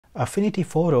Affinity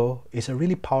Photo is a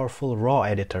really powerful RAW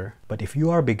editor, but if you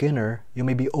are a beginner, you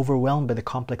may be overwhelmed by the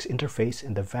complex interface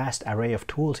and the vast array of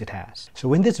tools it has.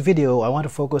 So in this video, I want to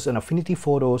focus on Affinity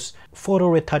Photo's photo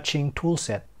retouching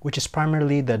toolset, which is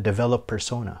primarily the develop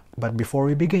persona. But before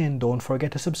we begin, don't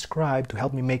forget to subscribe to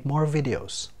help me make more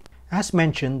videos. As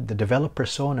mentioned, the develop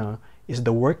persona is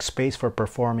the workspace for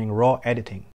performing RAW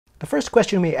editing. The first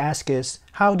question you may ask is,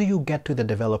 how do you get to the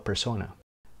develop persona?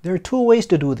 There are two ways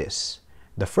to do this.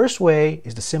 The first way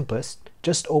is the simplest.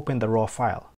 Just open the RAW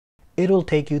file. It will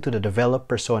take you to the develop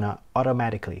persona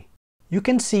automatically. You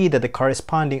can see that the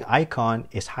corresponding icon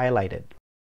is highlighted.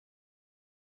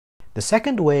 The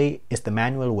second way is the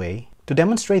manual way. To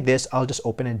demonstrate this, I'll just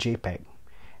open a JPEG.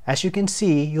 As you can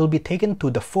see, you'll be taken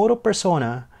to the photo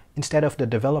persona instead of the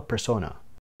develop persona.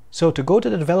 So to go to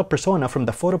the develop persona from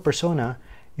the photo persona,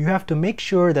 you have to make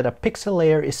sure that a pixel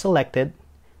layer is selected,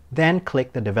 then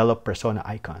click the develop persona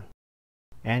icon,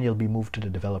 and you'll be moved to the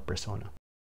develop persona.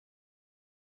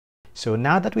 So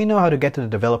now that we know how to get to the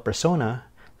develop persona,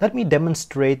 let me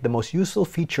demonstrate the most useful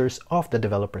features of the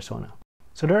develop persona.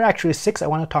 So there are actually 6 I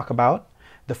want to talk about.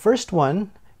 The first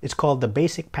one is called the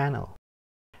basic panel.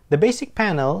 The basic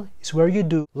panel is where you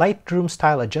do Lightroom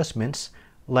style adjustments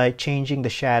like changing the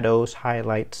shadows,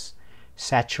 highlights,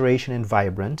 saturation, and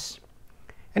vibrance.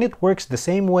 And it works the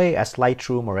same way as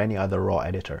Lightroom or any other RAW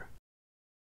editor.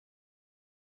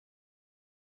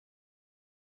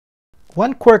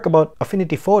 One quirk about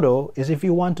Affinity Photo is if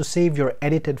you want to save your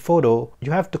edited photo,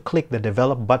 you have to click the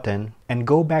develop button and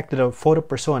go back to the photo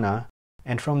persona,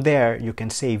 and from there you can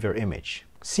save your image.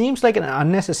 Seems like an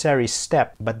unnecessary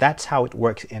step, but that's how it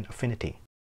works in Affinity.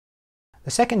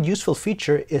 The second useful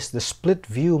feature is the split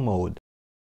view mode.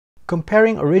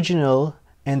 Comparing original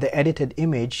and the edited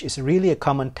image is really a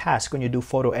common task when you do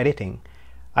photo editing.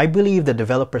 I believe the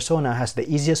develop persona has the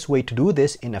easiest way to do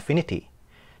this in Affinity.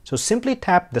 So simply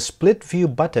tap the split view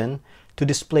button to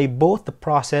display both the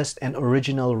processed and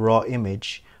original RAW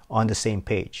image on the same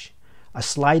page. A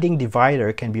sliding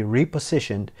divider can be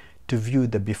repositioned to view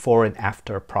the before and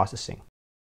after processing.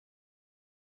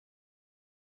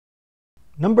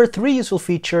 Number 3 useful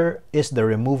feature is the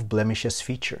remove blemishes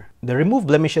feature. The remove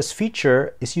blemishes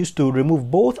feature is used to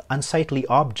remove both unsightly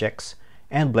objects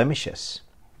and blemishes.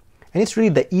 And it's really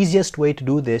the easiest way to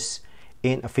do this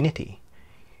in Affinity.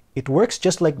 It works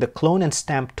just like the clone and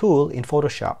stamp tool in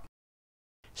Photoshop.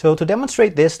 So to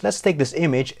demonstrate this, let's take this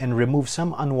image and remove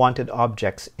some unwanted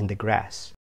objects in the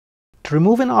grass. To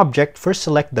remove an object, first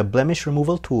select the blemish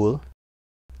removal tool,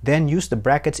 then use the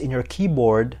brackets in your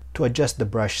keyboard to adjust the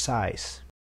brush size.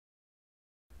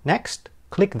 Next,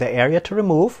 click the area to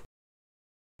remove,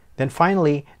 then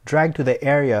finally drag to the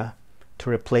area to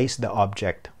replace the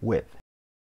object with.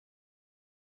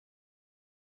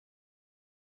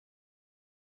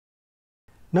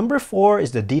 Number 4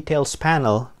 is the Details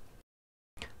panel.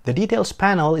 The Details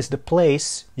panel is the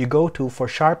place you go to for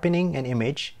sharpening an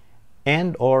image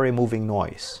and/or removing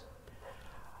noise.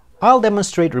 I'll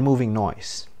demonstrate removing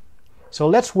noise. So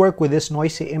let's work with this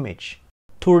noisy image.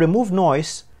 To remove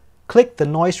noise, click the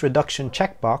Noise Reduction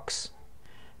checkbox,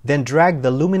 then drag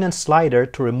the Luminance slider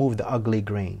to remove the ugly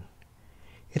grain.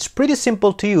 It's pretty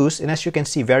simple to use and, as you can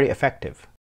see, very effective.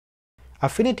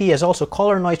 Affinity has also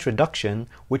color noise reduction,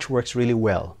 which works really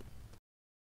well.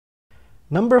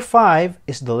 Number 5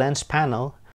 is the lens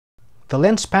panel. The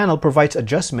lens panel provides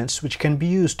adjustments which can be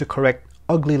used to correct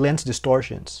ugly lens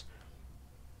distortions.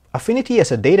 Affinity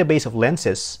has a database of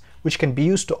lenses which can be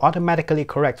used to automatically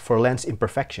correct for lens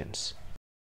imperfections.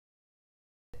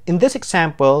 In this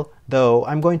example, though,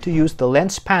 I'm going to use the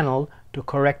lens panel to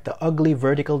correct the ugly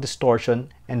vertical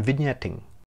distortion and vignetting.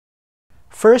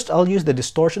 First, I'll use the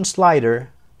distortion slider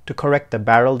to correct the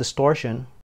barrel distortion.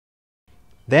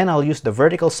 Then I'll use the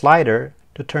vertical slider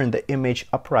to turn the image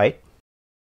upright.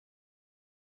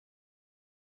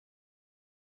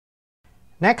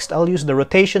 Next, I'll use the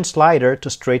rotation slider to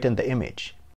straighten the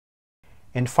image.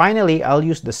 And finally, I'll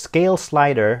use the scale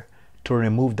slider to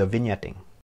remove the vignetting.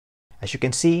 As you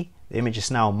can see, the image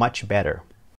is now much better.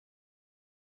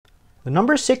 The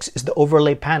number 6 is the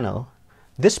overlay panel.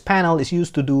 This panel is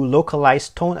used to do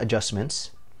localized tone adjustments.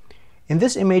 In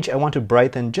this image, I want to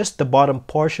brighten just the bottom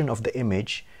portion of the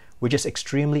image, which is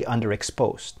extremely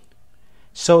underexposed.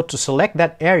 So to select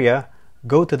that area,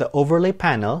 go to the overlay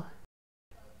panel,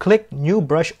 click New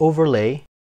Brush Overlay,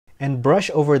 and brush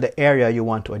over the area you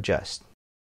want to adjust.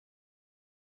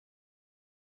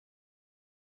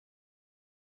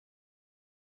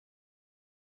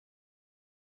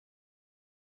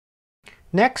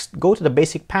 Next, go to the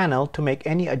basic panel to make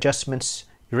any adjustments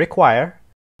you require,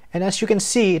 and as you can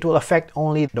see, it will affect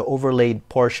only the overlaid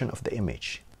portion of the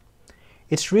image.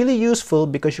 It's really useful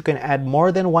because you can add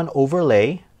more than one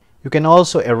overlay. You can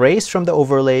also erase from the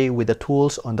overlay with the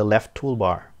tools on the left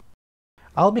toolbar.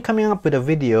 I'll be coming up with a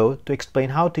video to explain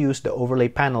how to use the overlay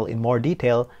panel in more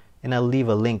detail, and I'll leave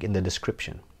a link in the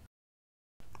description.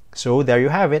 So there you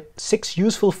have it, 6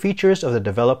 useful features of the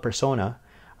develop persona.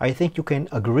 I think you can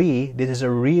agree this is a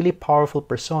really powerful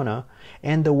persona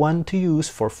and the one to use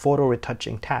for photo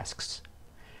retouching tasks.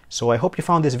 So I hope you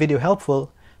found this video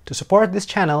helpful. To support this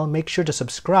channel, make sure to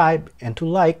subscribe and to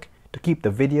like to keep the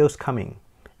videos coming.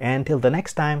 And till the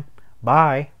next time,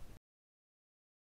 bye!